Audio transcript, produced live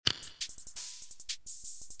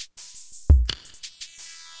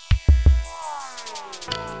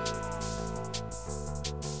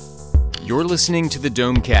You're listening to the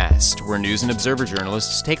Domecast, where News and Observer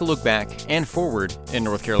journalists take a look back and forward in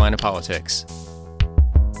North Carolina politics.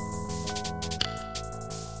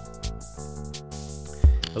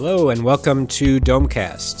 Hello and welcome to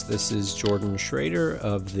Domecast. This is Jordan Schrader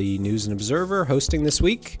of the News and Observer hosting this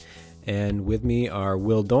week. And with me are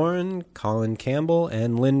Will Doran, Colin Campbell,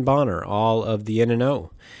 and Lynn Bonner, all of the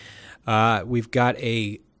N&O. We've got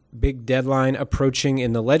a big deadline approaching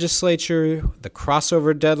in the legislature, the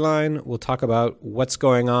crossover deadline. We'll talk about what's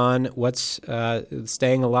going on, what's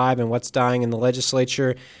staying alive, and what's dying in the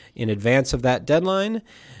legislature in advance of that deadline.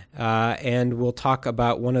 And we'll talk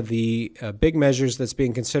about one of the big measures that's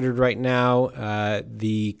being considered right now,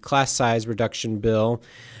 the class size reduction bill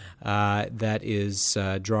that is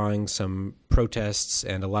drawing some protests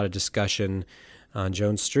and a lot of discussion on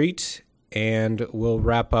Jones Street. And we'll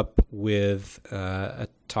wrap up with a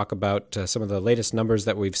talk about some of the latest numbers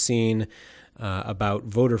that we've seen about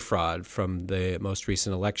voter fraud from the most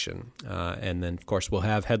recent election. And then, of course, we'll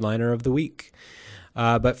have Headliner of the Week.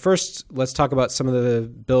 But first, let's talk about some of the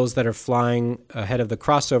bills that are flying ahead of the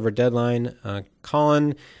crossover deadline.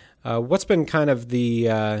 Colin, what's been kind of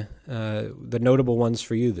the notable ones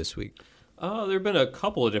for you this week? There have been a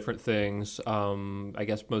couple of different things. I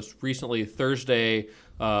guess most recently, Thursday,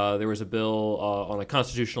 there was a bill on a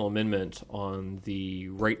constitutional amendment on the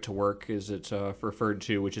right to work, as it's referred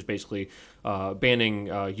to, which is basically banning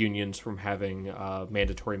unions from having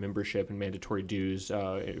mandatory membership and mandatory dues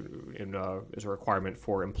as a requirement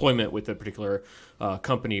for employment with a particular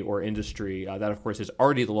company or industry. That, of course, is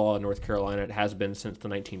already the law in North Carolina. It has been since the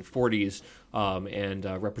 1940s,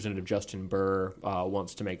 and Representative Justin Burr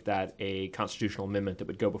wants to make that a constitutional amendment that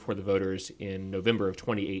would go before the voters in November of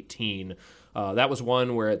 2018. That was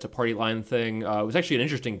one where it's a party line thing. It was actually an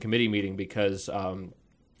interesting committee meeting because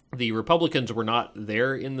the Republicans were not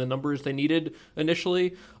there in the numbers they needed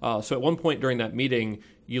initially. So at one point during that meeting,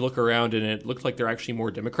 you look around and it looks like there are actually more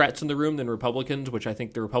Democrats in the room than Republicans, which I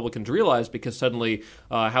think the Republicans realized because suddenly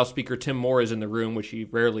House Speaker Tim Moore is in the room, which he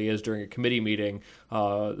rarely is during a committee meeting.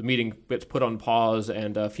 The meeting gets put on pause,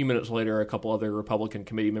 and a few minutes later, a couple other Republican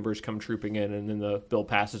committee members come trooping in, and then the bill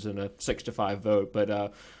passes in a 6-5 vote.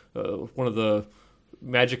 But one of the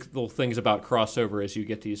magical things about crossover is you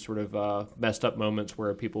get these sort of messed up moments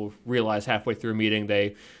where people realize halfway through a meeting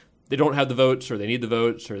they don't have the votes, or they need the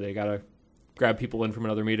votes, or they got to grab people in from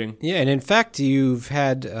another meeting. Yeah, and in fact, you've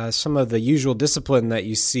had some of the usual discipline that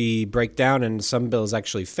you see break down and some bills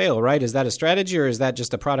actually fail, right? Is that a strategy, or is that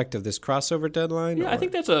just a product of this crossover deadline? Yeah, I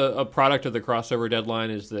think that's a product of the crossover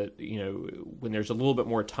deadline, is that, when there's a little bit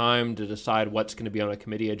more time to decide what's going to be on a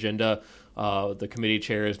committee agenda, the committee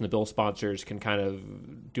chairs and the bill sponsors can kind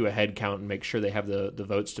of do a head count and make sure they have the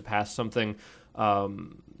votes to pass something.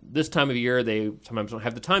 This time of year, they sometimes don't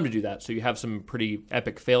have the time to do that. So you have some pretty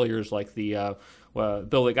epic failures, like the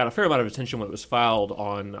bill that got a fair amount of attention when it was filed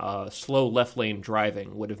on slow left lane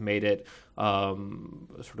driving would have made it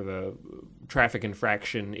sort of a traffic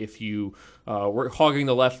infraction if you were hogging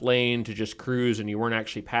the left lane to just cruise and you weren't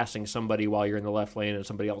actually passing somebody while you're in the left lane and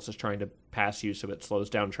somebody else is trying to pass you, so it slows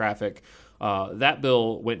down traffic. That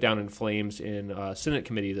bill went down in flames in Senate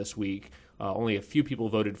committee this week. Only a few people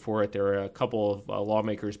voted for it. There were a couple of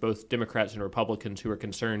lawmakers, both Democrats and Republicans, who were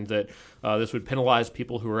concerned that this would penalize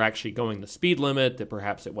people who were actually going the speed limit, that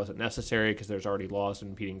perhaps it wasn't necessary because there's already laws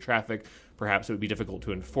impeding traffic. Perhaps it would be difficult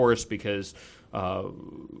to enforce because, how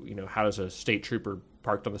does a state trooper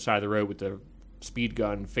parked on the side of the road with the speed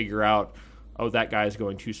gun figure out, oh, that guy is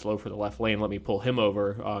going too slow for the left lane, let me pull him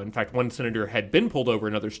over. In fact, one senator had been pulled over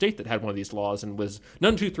in another state that had one of these laws and was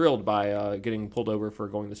none too thrilled by getting pulled over for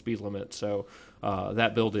going the speed limit. So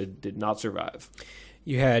that bill did not survive.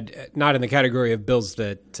 You had, not in the category of bills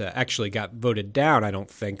that actually got voted down, I don't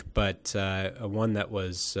think, but one that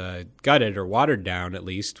was gutted or watered down, at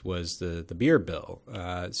least, was the beer bill.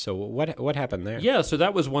 So what happened there? Yeah, so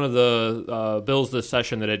that was one of the bills this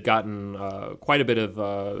session that had gotten quite a bit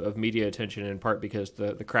of media attention, in part because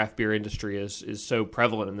the craft beer industry is so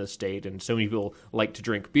prevalent in this state, and so many people like to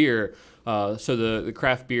drink beer. So the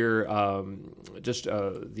craft beer,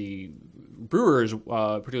 the brewers,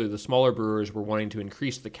 particularly the smaller brewers, were wanting to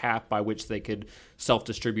increase the cap by which they could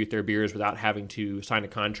self-distribute their beers without having to sign a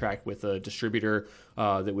contract with a distributor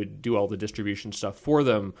that would do all the distribution stuff for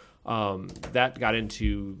them. That got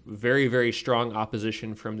into very, very strong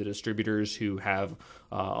opposition from the distributors who have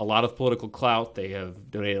a lot of political clout. They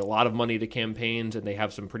have donated a lot of money to campaigns, and they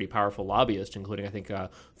have some pretty powerful lobbyists, including, I think,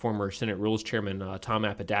 former Senate Rules Chairman Tom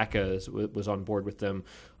Apodaca was on board with them.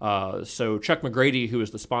 So Chuck McGrady, who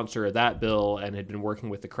was the sponsor of that bill and had been working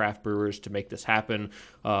with the craft brewers to make this happen,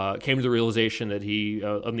 came to the realization that he,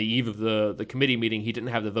 on the eve of the committee meeting, he didn't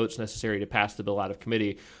have the votes necessary to pass the bill out of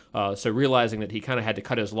committee. So realizing that he kind of had to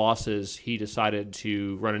cut his losses, he decided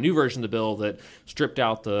to run a new version of the bill that stripped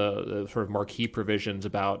out the sort of marquee provisions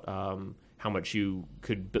about how much you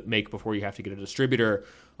could make before you have to get a distributor.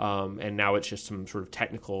 And now it's just some sort of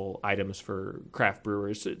technical items for craft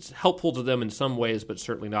brewers. It's helpful to them in some ways, but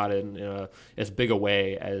certainly not in as big a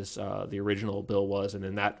way as the original bill was. And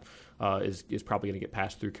then that is probably going to get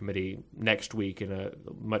passed through committee next week in a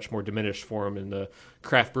much more diminished form. And the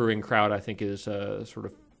craft brewing crowd, I think, is sort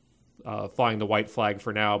of flying the white flag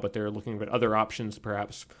for now, but they're looking at other options,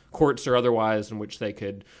 perhaps courts or otherwise, in which they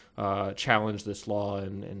could challenge this law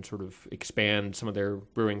and sort of expand some of their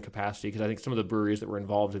brewing capacity. Because I think some of the breweries that were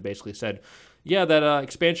involved had basically said, yeah, that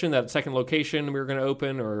expansion, that second location we were going to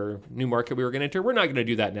open or new market we were going to enter, we're not going to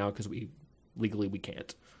do that now because legally we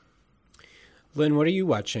can't. Lynn, what are you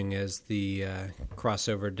watching as the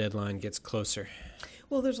crossover deadline gets closer?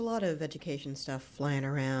 Well, there's a lot of education stuff flying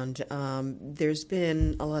around. There's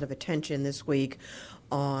been a lot of attention this week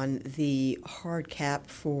on the hard cap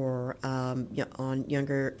for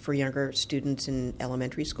younger students in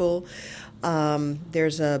elementary school.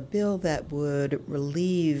 There's a bill that would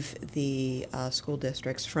relieve the school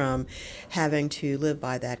districts from having to live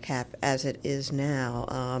by that cap as it is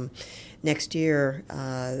now. Next year,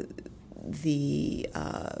 the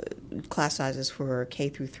class sizes for K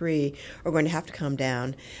through 3 are going to have to come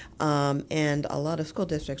down, and a lot of school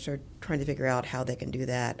districts are trying to figure out how they can do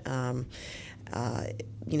that. In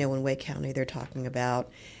Wake County, they're talking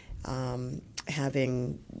about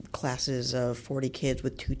having classes of 40 kids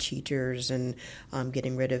with 2 teachers and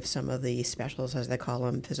getting rid of some of the specials, as they call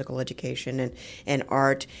them, physical education and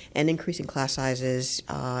art, and increasing class sizes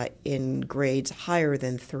in grades higher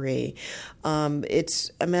than 3.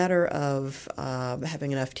 It's a matter of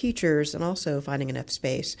having enough teachers and also finding enough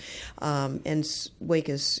space. And Wake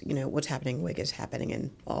is, what's happening in Wake is happening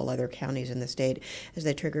in all other counties in the state as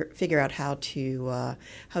they figure out how to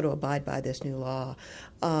abide by this new law.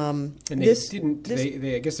 I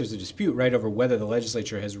guess there's a dispute, right, over whether the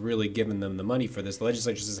legislature has really given them the money for this. The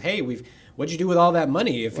legislature says, "Hey, what'd you do with all that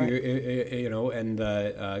money?" If right.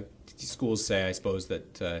 And schools say, I suppose,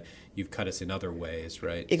 that you've cut us in other ways,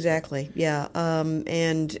 right? Exactly. Yeah.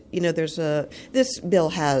 There's this bill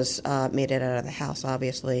has made it out of the House,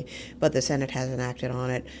 obviously, but the Senate hasn't acted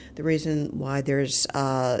on it. The reason why there's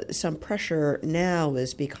some pressure now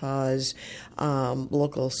is because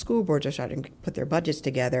local school boards are starting to put their budgets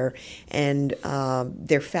together, and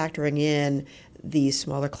they're factoring in these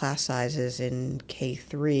smaller class sizes in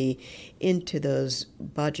K-3 into those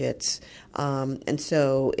budgets. And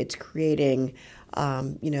so it's creating,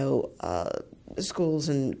 schools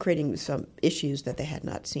and creating some issues that they had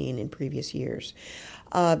not seen in previous years.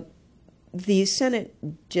 The Senate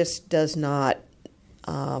just does not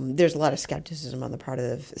there's a lot of skepticism on the part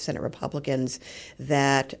of the Senate Republicans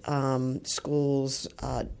that schools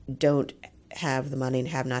don't have the money and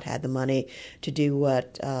have not had the money to do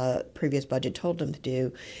what previous budget told them to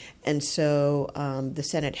do. And so the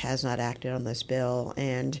Senate has not acted on this bill,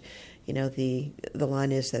 and the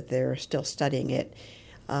line is that they're still studying it.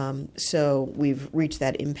 So we've reached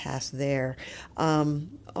that impasse there.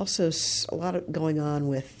 Also, a lot going on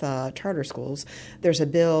with charter schools. There's a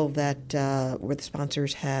bill that where the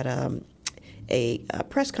sponsors had a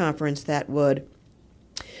press conference that would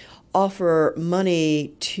offer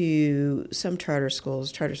money to some charter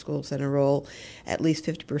schools that enroll at least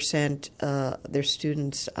 50% their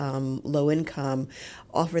students low income,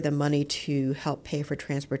 offer them money to help pay for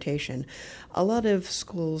transportation. A lot of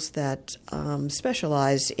schools that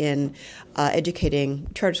specialize in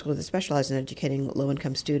charter schools that specialize in educating low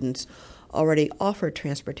income students already offer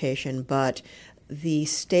transportation, but the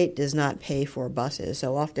state does not pay for buses.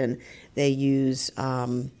 So often they use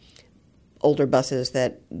older buses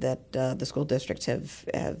that the school districts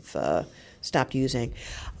have stopped using,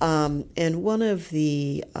 and one of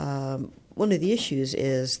the issues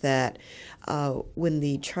is that when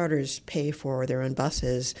the charters pay for their own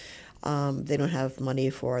buses, they don't have money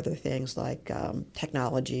for other things like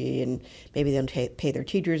technology, and maybe they don't pay their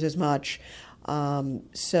teachers as much.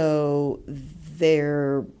 So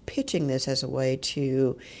they're pitching this as a way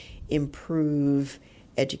to improve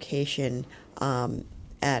education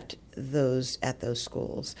at those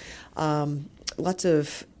schools. Lots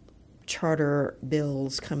of charter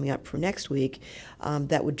bills coming up for next week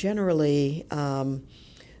that would generally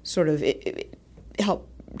sort of help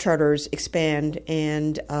charters expand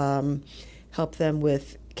and help them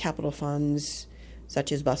with capital funds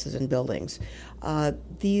such as buses and buildings.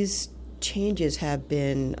 These changes have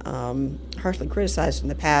been harshly criticized in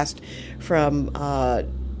the past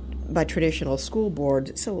by traditional school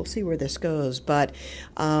boards, so we'll see where this goes. But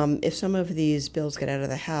if some of these bills get out of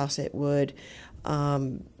the House, it would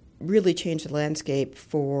really change the landscape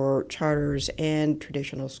for charters and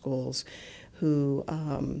traditional schools who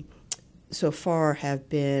so far have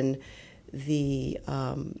been the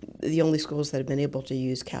only schools that have been able to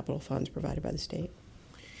use capital funds provided by the state.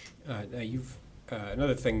 Now you've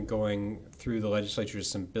another thing going through the legislature is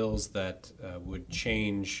some bills that would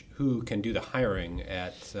change who can do the hiring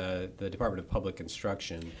at the Department of Public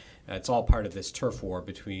Instruction. It's all part of this turf war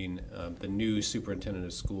between the new superintendent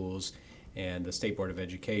of schools and the State Board of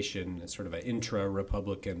Education. It's sort of an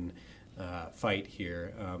intra-Republican fight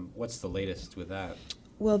here. What's the latest with that?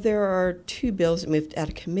 Well, there are two bills that moved out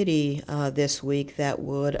of committee this week that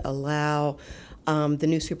would allow the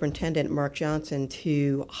new superintendent, Mark Johnson,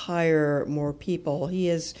 to hire more people. He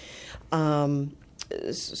has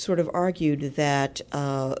sort of argued that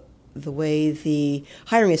the way the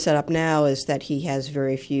hiring is set up now is that he has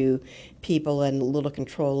very few people and little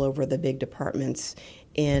control over the big departments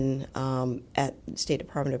at State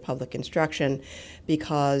Department of Public Instruction,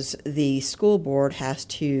 because the school board has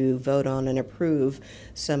to vote on and approve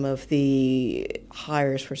some of the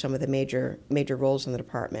hires for some of the major roles in the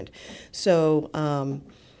department. So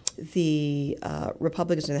the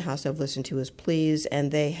Republicans in the House have listened to his pleas,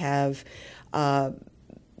 and they have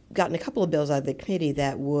gotten a couple of bills out of the committee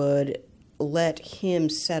that would let him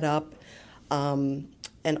set up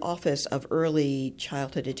an office of early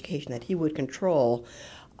childhood education that he would control.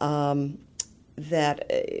 That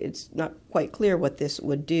it's not quite clear what this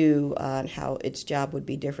would do and how its job would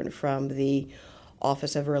be different from the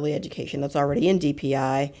Office of Early Education that's already in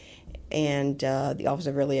DPI and the Office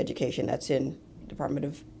of Early Education that's in Department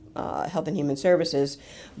of Health and Human Services.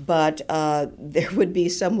 But there would be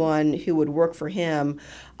someone who would work for him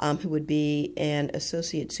who would be an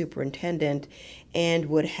associate superintendent and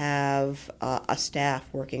would have a staff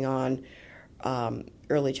working on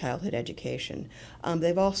early childhood education.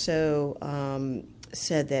 They've also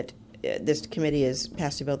said that this committee has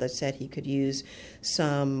passed a bill that said he could use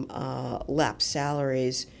some lapsed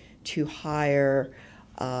salaries to hire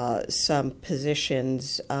some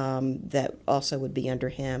positions that also would be under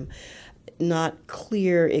him. Not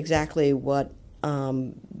clear exactly what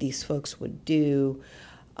these folks would do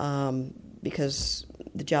because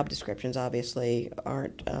the job descriptions obviously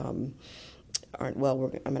aren't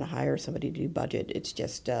well, I'm going to hire somebody to do budget. It's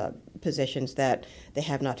just positions that they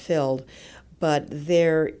have not filled. But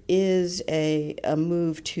there is a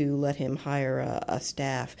move to let him hire a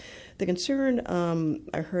staff. The concern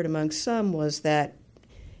I heard among some was that,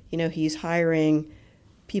 he's hiring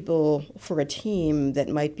people for a team that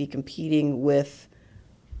might be competing with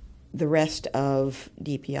the rest of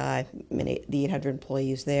DPI, the 800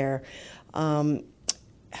 employees there.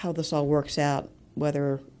 How this all works out,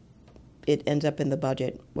 whether it ends up in the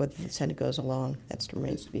budget, whether the Senate goes along, that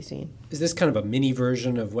remains to be seen. Is this kind of a mini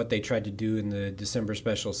version of what they tried to do in the December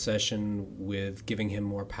special session with giving him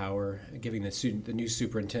more power, giving the new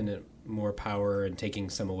superintendent more power and taking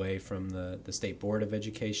some away from the State Board of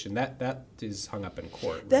Education? That is hung up in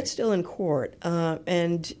court, right? That's still in court.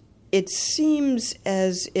 And it seems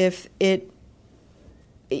as if it's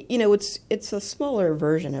a smaller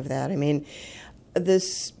version of that. I mean,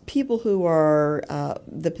 this people who are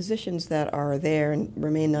the positions that are there and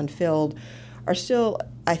remain unfilled are still,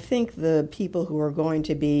 I think, the people who are going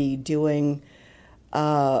to be doing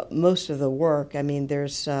most of the work. I mean,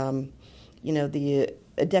 there's a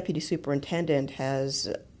deputy superintendent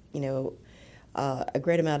has a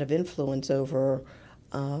great amount of influence over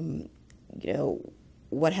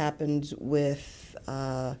what happens with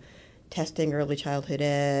testing early childhood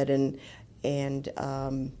ed and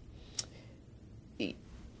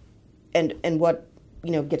what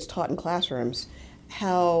gets taught in classrooms.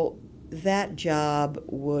 How that job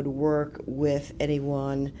would work with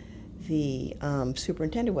anyone the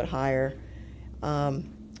superintendent would hire,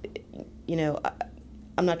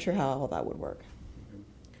 I'm not sure how all that would work.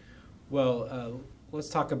 Well, let's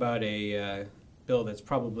talk about a bill that's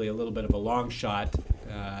probably a little bit of a long shot.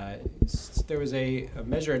 There was a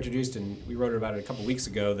measure introduced, and we wrote about it a couple weeks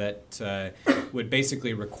ago, that would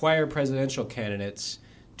basically require presidential candidates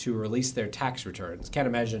to release their tax returns. Can't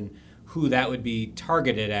imagine who that would be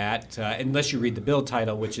targeted at unless you read the bill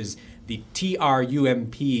title, which is the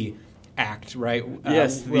TRUMP Act, right?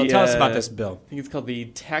 Yes. Tell us about this bill. I think it's called the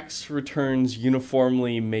Tax Returns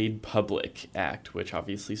Uniformly Made Public Act, which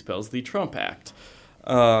obviously spells the Trump Act.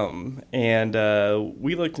 And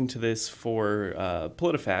we looked into this for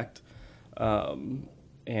PolitiFact.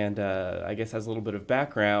 And I guess as a little bit of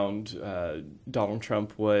background, Donald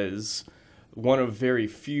Trump was one of very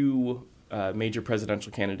few major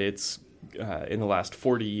presidential candidates in the last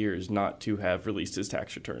 40 years not to have released his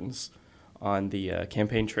tax returns on the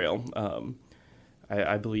campaign trail.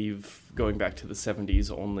 I believe going back to the 70s,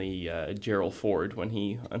 only Gerald Ford, when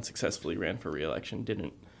he unsuccessfully ran for re-election,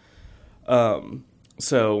 didn't.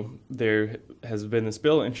 So there has been this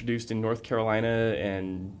bill introduced in North Carolina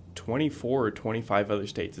and 24 or 25 other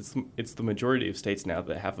states. It's the majority of states now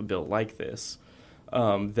that have a bill like this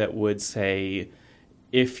that would say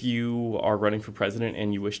if you are running for president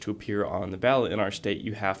and you wish to appear on the ballot in our state,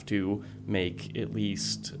 you have to make at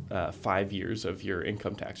least 5 years of your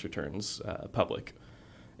income tax returns public.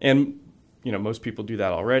 And, most people do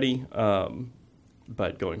that already.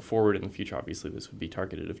 But going forward in the future, obviously, this would be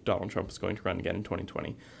targeted if Donald Trump is going to run again in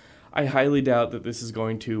 2020. I highly doubt that this is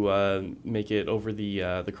going to make it over the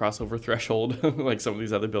crossover threshold like some of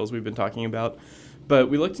these other bills we've been talking about. But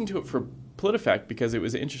we looked into it for PolitiFact because it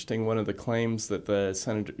was interesting. One of the claims that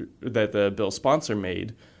the bill sponsor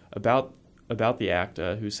made about the act,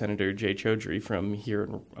 who's Senator Jay Chaudhry from here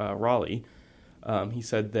in Raleigh, he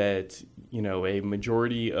said that a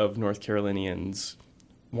majority of North Carolinians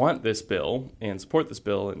want this bill and support this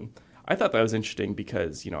bill. And I thought that was interesting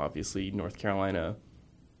because, obviously North Carolina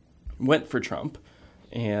went for Trump,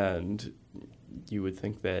 and you would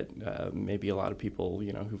think that maybe a lot of people,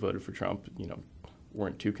 who voted for Trump,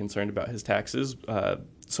 weren't too concerned about his taxes.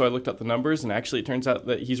 So I looked up the numbers, and actually it turns out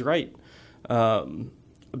that he's right. About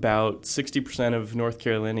 60% of North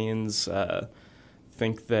Carolinians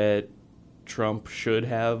think that Trump should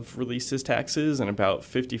have released his taxes, and about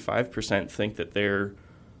 55% think that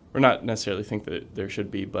or not necessarily think that there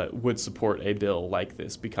should be, but would support a bill like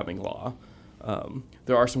this becoming law.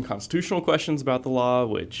 There are some constitutional questions about the law,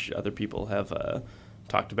 which other people have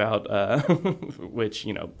talked about, which,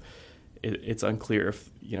 it's unclear if,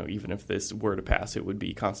 even if this were to pass, it would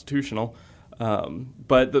be constitutional.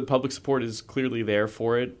 But the public support is clearly there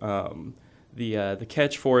for it. The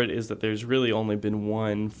catch for it is that there's really only been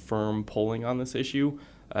one firm polling on this issue,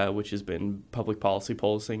 which has been Public Policy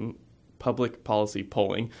Polling,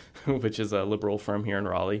 which is a liberal firm here in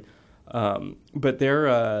Raleigh. But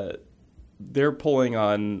they're polling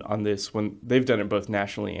on this when they've done it both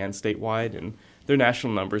nationally and statewide, and their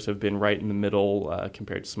national numbers have been right in the middle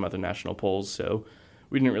compared to some other national polls. So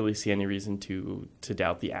we didn't really see any reason to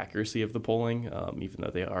doubt the accuracy of the polling, even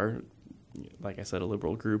though they are, like I said, a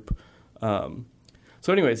liberal group. So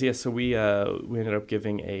anyways, so we ended up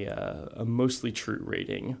giving a mostly true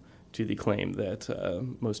rating to the claim that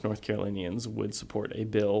most North Carolinians would support a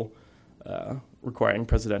bill requiring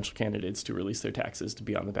presidential candidates to release their taxes to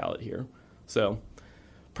be on the ballot here. So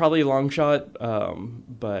probably a long shot,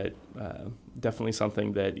 but definitely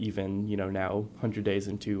something that even, now 100 days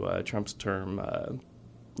into Trump's term,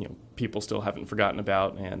 people still haven't forgotten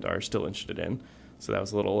about and are still interested in. So that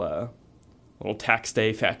was a little tax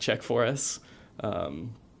day fact check for us.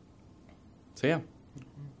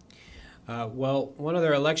 Well, one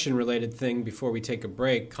other election-related thing before we take a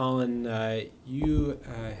break. Colin, you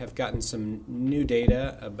have gotten some new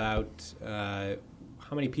data about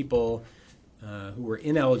how many people who were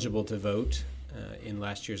ineligible to vote in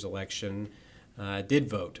last year's election did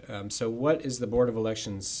vote. So what is the Board of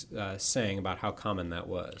Elections saying about how common that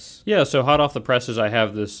was? Yeah, so hot off the presses, I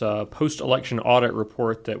have this post-election audit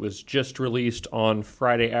report that was just released on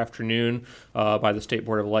Friday afternoon by the State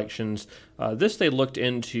Board of Elections. They looked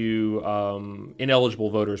into ineligible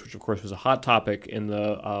voters, which of course was a hot topic in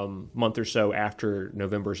the month or so after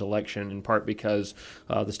November's election, in part because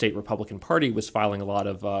the state Republican Party was filing a lot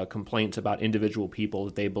of complaints about individual people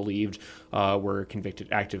that they believed were convicted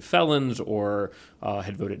active felons or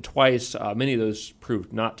had voted twice. Many of those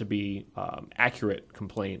proved not to be accurate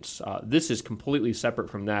complaints. This is completely separate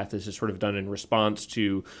from that. This is sort of done in response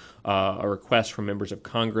to a request from members of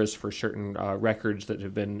Congress for certain records that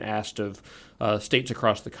have been asked of states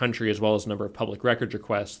across the country, as well as a number of public records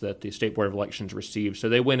requests that the State Board of Elections received. So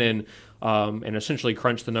they went in and essentially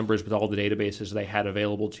crunched the numbers with all the databases they had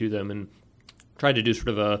available to them and tried to do sort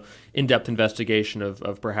of a in-depth investigation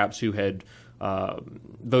of perhaps who had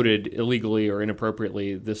voted illegally or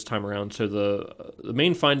inappropriately this time around. So the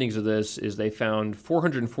main findings of this is they found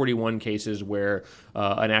 441 cases where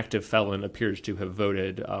an active felon appears to have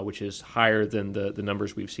voted, which is higher than the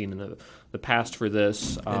numbers we've seen in the past for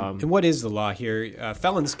this. And what is the law here?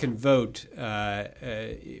 Felons can vote,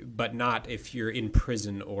 but not if you're in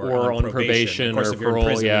prison or on probation. Of course, or if you're parole,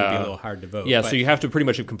 in prison, it would be a little hard to vote. Yeah, so you have to pretty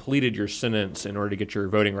much have completed your sentence in order to get your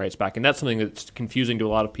voting rights back. And that's something that's confusing to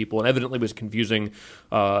a lot of people, and evidently was confusing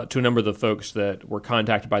to a number of the folks that were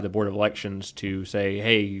contacted by the Board of Elections to say,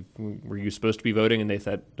 hey, were you supposed to be voting? And they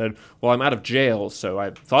said, well, I'm out of jail, so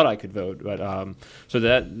I thought I could vote. But so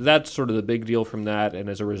that's sort of the big deal from that. And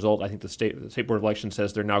as a result, I think the State Board of Elections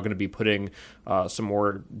says they're now going to be putting some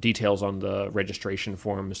more details on the registration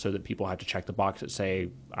forms so that people have to check the box that say,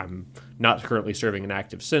 I'm not currently serving an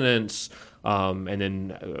active sentence, and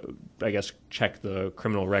then I guess check the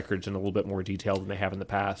criminal records in a little bit more detail than they have in the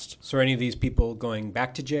past. So are any of these people going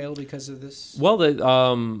back to jail because of this? Well,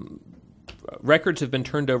 the records have been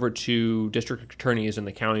turned over to district attorneys in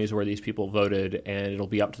the counties where these people voted, and it'll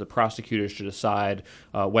be up to the prosecutors to decide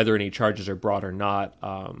whether any charges are brought or not.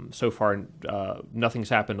 So far, nothing's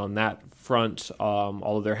happened on that front,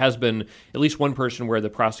 although there has been at least one person where the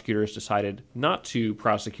prosecutors decided not to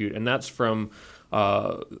prosecute, and that's from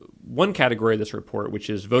one category of this report, which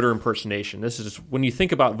is voter impersonation. This is when you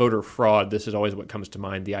think about voter fraud, this is always what comes to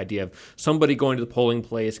mind, the idea of somebody going to the polling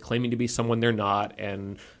place, claiming to be someone they're not,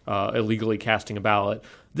 and illegally casting a ballot.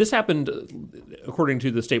 This happened, according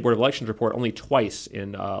to the State Board of Elections report, only twice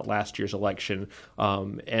in last year's election.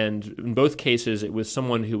 And in both cases, it was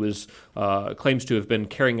someone who was claims to have been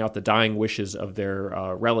carrying out the dying wishes of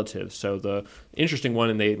their relatives. So the interesting one,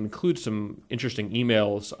 and they include some interesting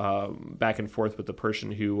emails back and forth with the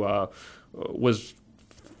person who was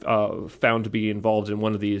found to be involved in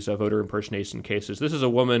one of these voter impersonation cases. This is a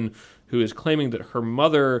woman who is claiming that her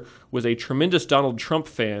mother was a tremendous Donald Trump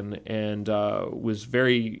fan and was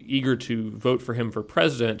very eager to vote for him for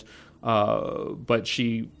president, but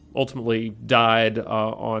she ultimately died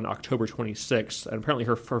on October 26th. And apparently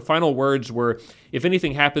her final words were, "If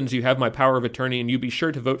anything happens, you have my power of attorney, and you be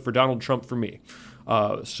sure to vote for Donald Trump for me."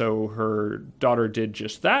 So her daughter did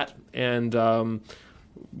just that, and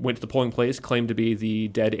went to the polling place, claimed to be the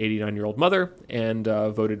dead 89-year-old mother, and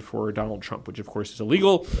voted for Donald Trump, which of course is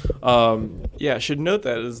illegal. Yeah, I should note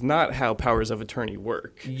that is not how powers of attorney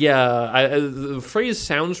work. Yeah, the phrase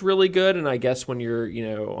sounds really good, and I guess when you're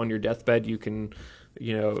on your deathbed, you can,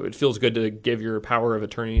 it feels good to give your power of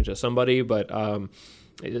attorney to somebody, but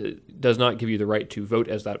it does not give you the right to vote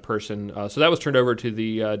as that person. So that was turned over to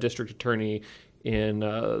the district attorney in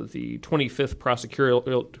the 25th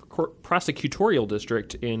prosecutorial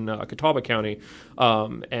district in Catawba County,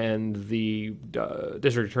 and the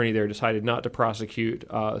district attorney there decided not to prosecute,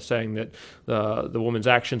 saying that the woman's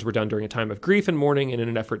actions were done during a time of grief and mourning and in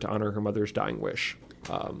an effort to honor her mother's dying wish.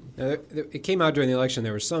 It came out during the election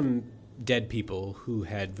there were some dead people who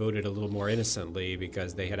had voted a little more innocently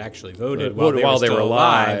because they had actually voted while they were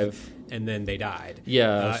alive, and then they died.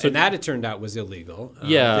 Yeah, and that, it turned out, was illegal.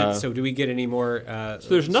 Yeah. So do we get any more so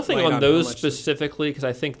there's nothing on those specifically, because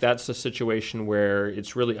I think that's a situation where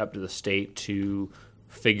it's really up to the state to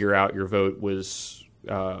figure out your vote was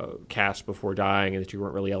cast before dying and that you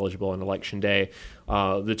weren't really eligible on election day.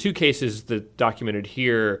 The two cases that documented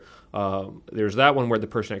here, there's that one where the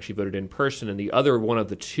person actually voted in person, and the other one of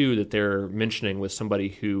the two that they're mentioning was somebody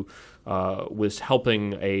who was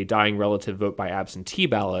helping a dying relative vote by absentee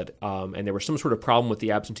ballot, and there was some sort of problem with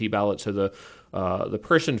the absentee ballot, so the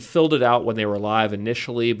person filled it out when they were alive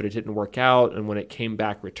initially, but it didn't work out, and when it came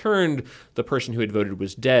back returned, the person who had voted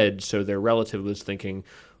was dead, so their relative was thinking,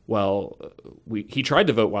 well, he tried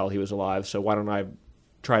to vote while he was alive, so why don't I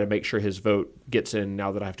try to make sure his vote gets in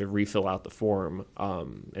now that I have to refill out the form.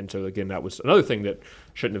 And so, again, that was another thing that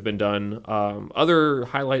shouldn't have been done. Other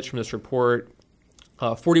highlights from this report,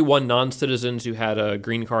 41 non-citizens who had a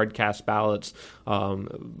green card cast ballots,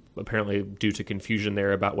 apparently due to confusion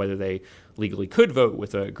there about whether they legally could vote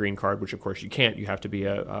with a green card, which of course you can't. You have to be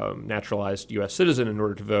a naturalized U.S. citizen in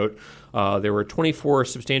order to vote. There were 24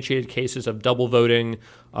 substantiated cases of double voting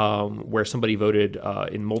where somebody voted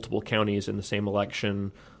in multiple counties in the same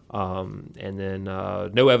election. And then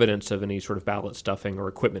no evidence of any sort of ballot stuffing or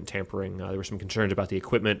equipment tampering. There were some concerns about the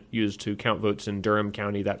equipment used to count votes in Durham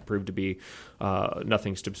County. That proved to be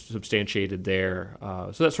nothing substantiated there.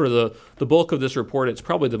 So that's sort of the bulk of this report. It's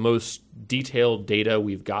probably the most detailed data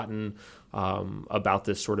we've gotten about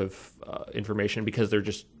this sort of information, because they're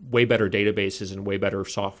just way better databases and way better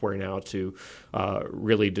software now to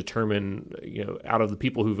really determine, out of the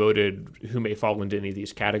people who voted, who may fall into any of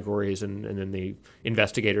these categories, and then the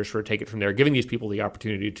investigators sort of take it from there, giving these people the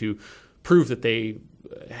opportunity to prove that they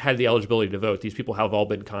had the eligibility to vote. These people have all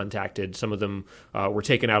been contacted. Some of them were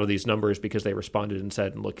taken out of these numbers because they responded and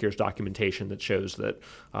said, look, here's documentation that shows that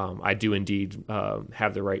I do indeed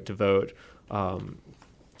have the right to vote.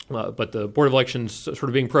 But the Board of Elections sort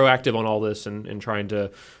of being proactive on all this and trying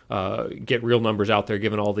to get real numbers out there,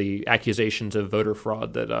 given all the accusations of voter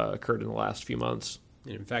fraud that occurred in the last few months.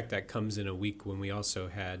 And in fact, that comes in a week when we also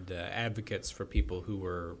had advocates for people who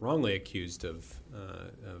were wrongly accused of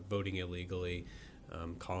voting illegally,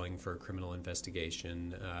 calling for a criminal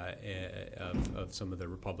investigation of some of the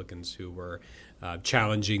Republicans who were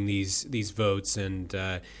challenging these votes, and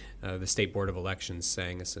the State Board of Elections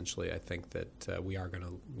saying essentially, I think that we are going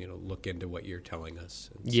to look into what you're telling us.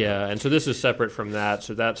 And so this is separate from that.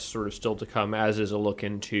 So that's sort of still to come, as is a look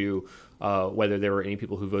into whether there were any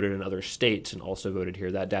people who voted in other states and also voted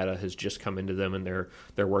here. That data has just come into them, and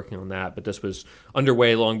they're working on that. But this was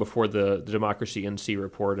underway long before the Democracy NC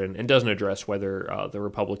report, and doesn't address whether the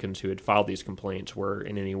Republicans who had filed these complaints were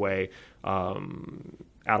in any way out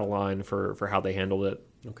of line for how they handled it.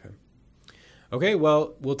 Okay,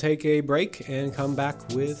 well, we'll take a break and come back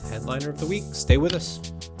with Headliner of the Week. Stay with us.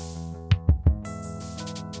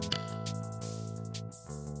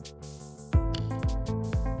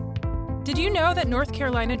 Did you know that North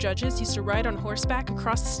Carolina judges used to ride on horseback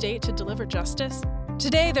across the state to deliver justice?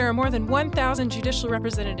 Today, there are more than 1,000 judicial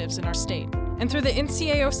representatives in our state. And through the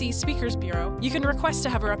NCAOC Speakers Bureau, you can request to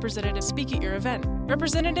have a representative speak at your event.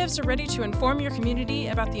 Representatives are ready to inform your community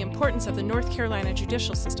about the importance of the North Carolina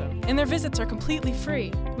judicial system, and their visits are completely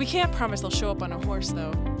free. We can't promise they'll show up on a horse,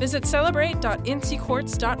 though. Visit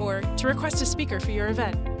celebrate.nccourts.org to request a speaker for your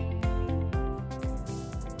event.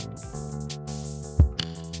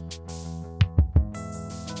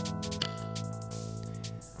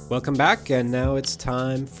 Welcome back, and now it's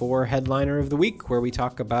time for Headliner of the Week, where we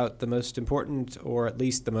talk about the most important, or at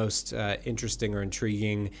least the most interesting or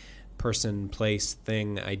intriguing person, place,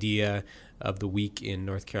 thing, idea of the week in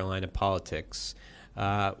North Carolina politics.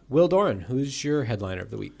 Will Doran, who's your Headliner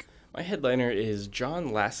of the Week? My headliner is John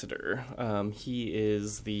Lasseter. He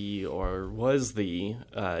is was the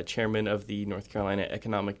chairman of the North Carolina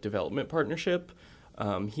Economic Development Partnership.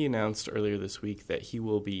 He announced earlier this week that he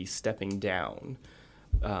will be stepping down.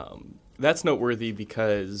 That's noteworthy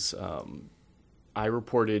because I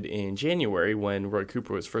reported in January, when Roy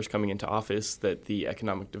Cooper was first coming into office, that the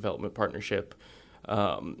Economic Development Partnership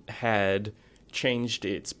had changed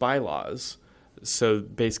its bylaws, so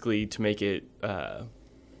basically to make it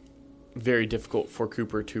very difficult for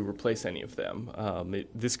Cooper to replace any of them.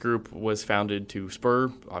 This group was founded to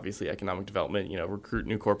spur, obviously, economic development, recruit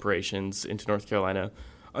new corporations into North Carolina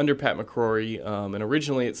under Pat McCrory, and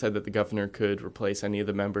originally it said that the governor could replace any of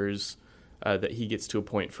the members that he gets to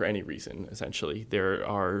appoint for any reason, essentially. There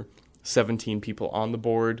are 17 people on the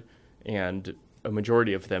board, and a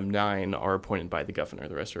majority of them, 9, are appointed by the governor.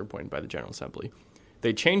 The rest are appointed by the General Assembly.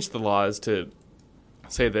 They changed the laws to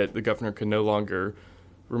say that the governor could no longer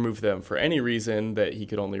remove them for any reason, that he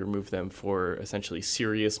could only remove them for essentially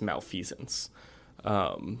serious malfeasance,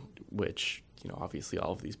 which, obviously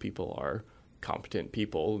all of these people are competent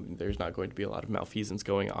people. There's not going to be a lot of malfeasance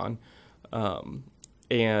going on.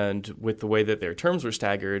 And with the way that their terms were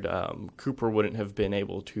staggered, Cooper wouldn't have been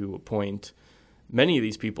able to appoint many of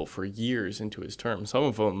these people for years into his term. Some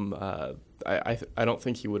of them, I don't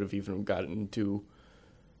think he would have even gotten to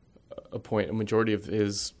appoint a majority of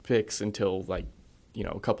his picks until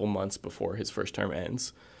a couple months before his first term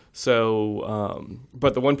ends. So,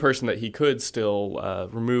 but the one person that he could still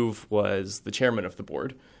remove was the chairman of the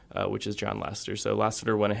board, which is John Lasseter. So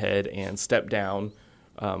Lasseter went ahead and stepped down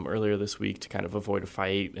earlier this week to kind of avoid a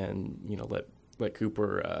fight and let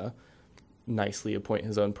Cooper nicely appoint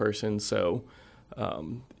his own person. So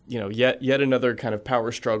yet another kind of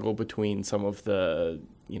power struggle between some of the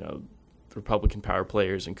Republican power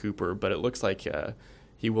players and Cooper. But it looks like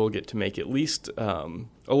he will get to make at least a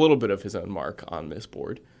little bit of his own mark on this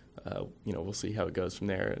board. We'll see how it goes from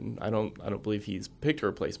there. And I don't believe he's picked a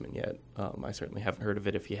replacement yet. I certainly haven't heard of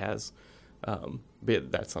it if he has.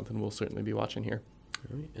 But that's something we'll certainly be watching here.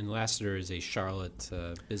 Right. And Lasseter is a Charlotte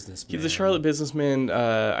businessman. He's a Charlotte businessman.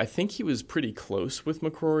 I think he was pretty close with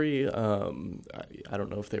McCrory. I don't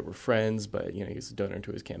know if they were friends, but he's a donor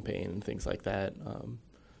to his campaign and things like that.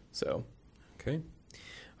 Okay.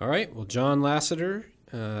 All right. Well, John Lasseter,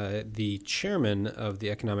 the chairman of the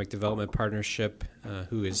Economic Development Partnership,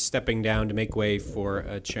 who is stepping down to make way for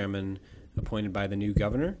a chairman appointed by the new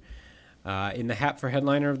governor. In the hat for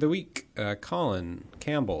headliner of the week, Colin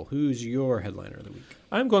Campbell, who's your headliner of the week?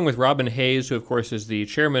 I'm going with Robin Hayes, who, of course, is the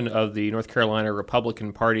chairman of the North Carolina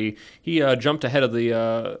Republican Party. He jumped ahead of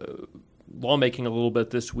the lawmaking a little bit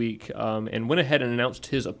this week and went ahead and announced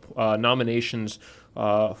his nominations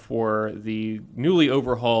for the newly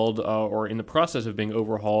overhauled or in the process of being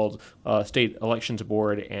overhauled State Elections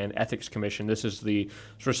Board and Ethics Commission. This is the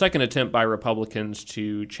sort of second attempt by Republicans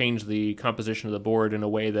to change the composition of the board in a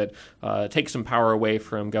way that takes some power away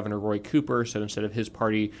from Governor Roy Cooper. So instead of his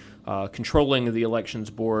party controlling the Elections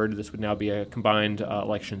Board, this would now be a combined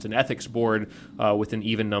Elections and Ethics Board with an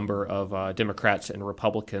even number of Democrats and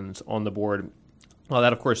Republicans on the board. Well,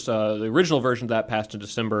 that, of course, the original version of that passed in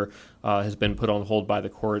December has been put on hold by the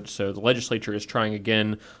court, so the legislature is trying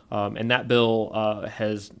again, and that bill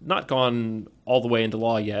has not gone all the way into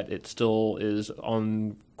law yet. It still is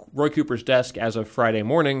on Roy Cooper's desk as of Friday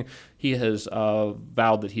morning. He has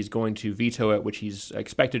vowed that he's going to veto it, which he's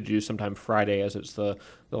expected to do sometime Friday, as it's the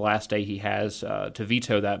last day he has to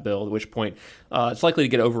veto that bill, at which point it's likely to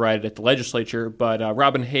get overridden at the legislature. But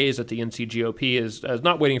Robin Hayes at the NCGOP is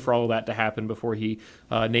not waiting for all of that to happen before he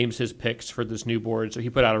names his picks for this new board. So he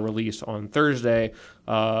put out a release on Thursday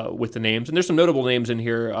with the names. And there's some notable names in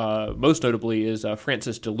here. Most notably is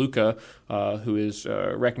Francis DeLuca, who is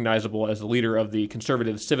recognizable as the leader of the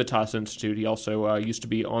conservative Civitas Institute. He also used to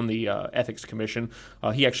be on the Ethics Commission.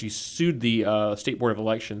 He actually sued the State Board of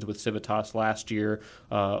Elections with Civitas last year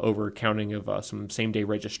over counting of some same-day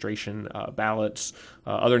registration ballots.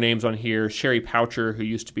 Other names on here, Sherry Poucher, who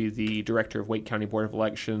used to be the director of Wake County Board of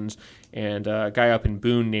Elections, and a guy up in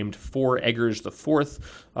Boone named Four Eggers IV,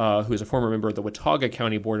 who is a former member of the Watauga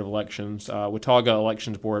County Board of Elections. Watauga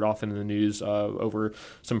Elections Board often in the news over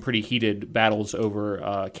some pretty heated battles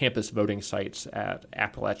over campus voting sites at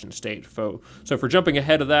Appalachian State. So for jumping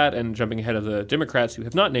ahead of that and jumping ahead of the Democrats who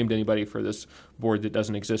have not named anybody for this board that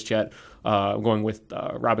doesn't exist yet, I'm going with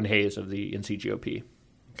Robin Hayes of the NCGOP.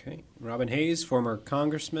 Okay. Robin Hayes, former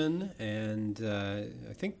congressman and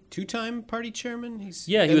I think two-time party chairman. He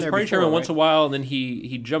was party chairman once in a while, and then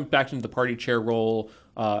he jumped back into the party chair role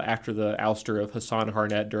after the ouster of Hassan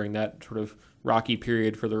Harnett during that sort of rocky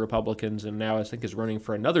period for the Republicans, and now I think is running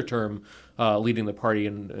for another term leading the party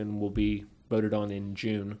and will be voted on in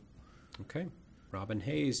June. Okay. Robin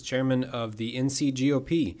Hayes, chairman of the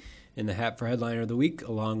NCGOP, in the hat for headliner of the week,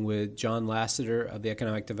 along with John Lasseter of the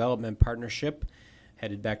Economic Development Partnership,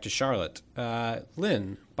 headed back to Charlotte.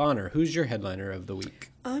 Lynn Bonner, who's your headliner of the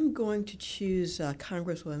week? I'm going to choose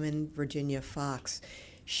Congresswoman Virginia Foxx.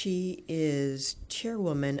 She is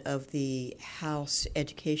chairwoman of the House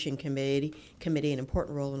Education Committee, an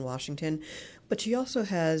important role in Washington, but she also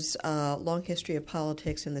has a long history of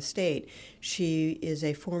politics in the state. She is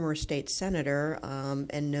a former state senator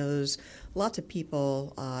and knows lots of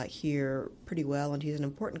people here pretty well, and she's an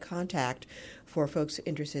important contact for folks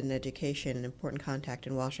interested in education, an important contact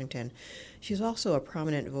in Washington. She's also a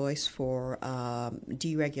prominent voice for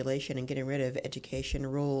deregulation and getting rid of education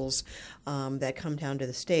rules that come down to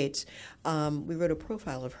the states. We wrote a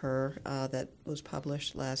profile of her that was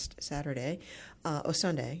published last Sunday. It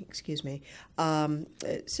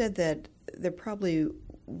said that there probably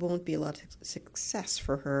won't be a lot of success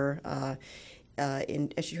for her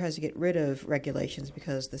as she tries to get rid of regulations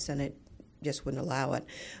because the Senate just wouldn't allow it.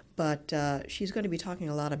 But she's going to be talking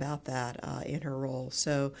a lot about that in her role.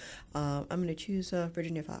 So I'm going to choose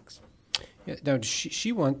Virginia Foxx. Yeah, now, does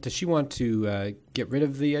she want to get rid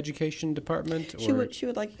of the education department? Or? She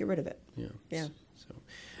would like to get rid of it. Yeah. So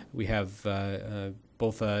we have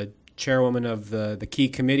both a chairwoman of the key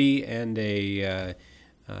committee and a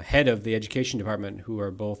head of the education department who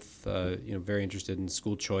are both very interested in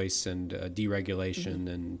school choice and deregulation,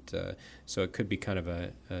 and so it could be kind of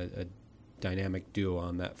a dynamic duo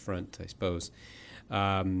on that front, I suppose.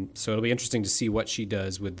 So it'll be interesting to see what she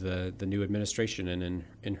does with the new administration and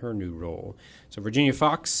in her new role. So Virginia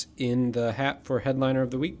Foxx in the hat for headliner of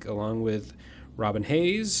the week, along with Robin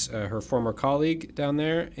Hayes, her former colleague down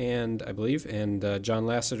there, and I believe, and John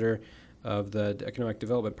Lasseter of the Economic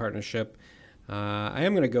Development Partnership. I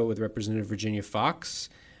am going to go with Representative Virginia Foxx.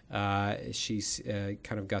 She's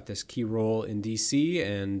kind of got this key role in D.C.,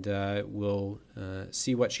 and we'll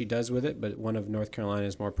see what she does with it, but one of North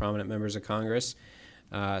Carolina's more prominent members of Congress.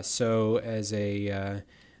 So as a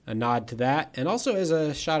nod to that, and also as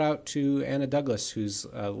a shout-out to Anna Douglas, who's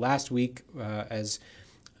last week as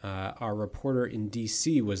our reporter in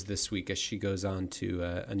D.C. was this week as she goes on to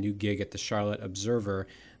a new gig at the Charlotte Observer.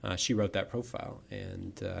 She wrote that profile,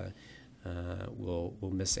 and we'll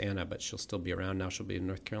miss Anna, but she'll still be around. Now she'll be in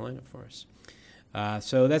North Carolina for us.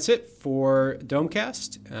 So that's it for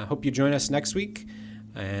Domecast. Hope you join us next week.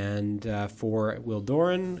 And for Will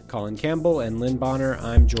Doran, Colin Campbell, and Lynn Bonner,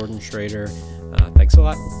 I'm Jordan Schrader. Thanks a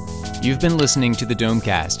lot. You've been listening to the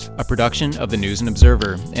Domecast, a production of the News and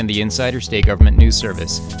Observer and the Insider State Government News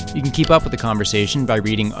Service. You can keep up with the conversation by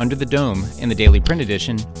reading Under the Dome in the daily print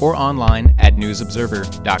edition or online at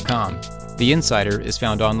newsobserver.com. The Insider is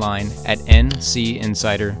found online at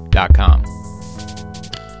ncinsider.com.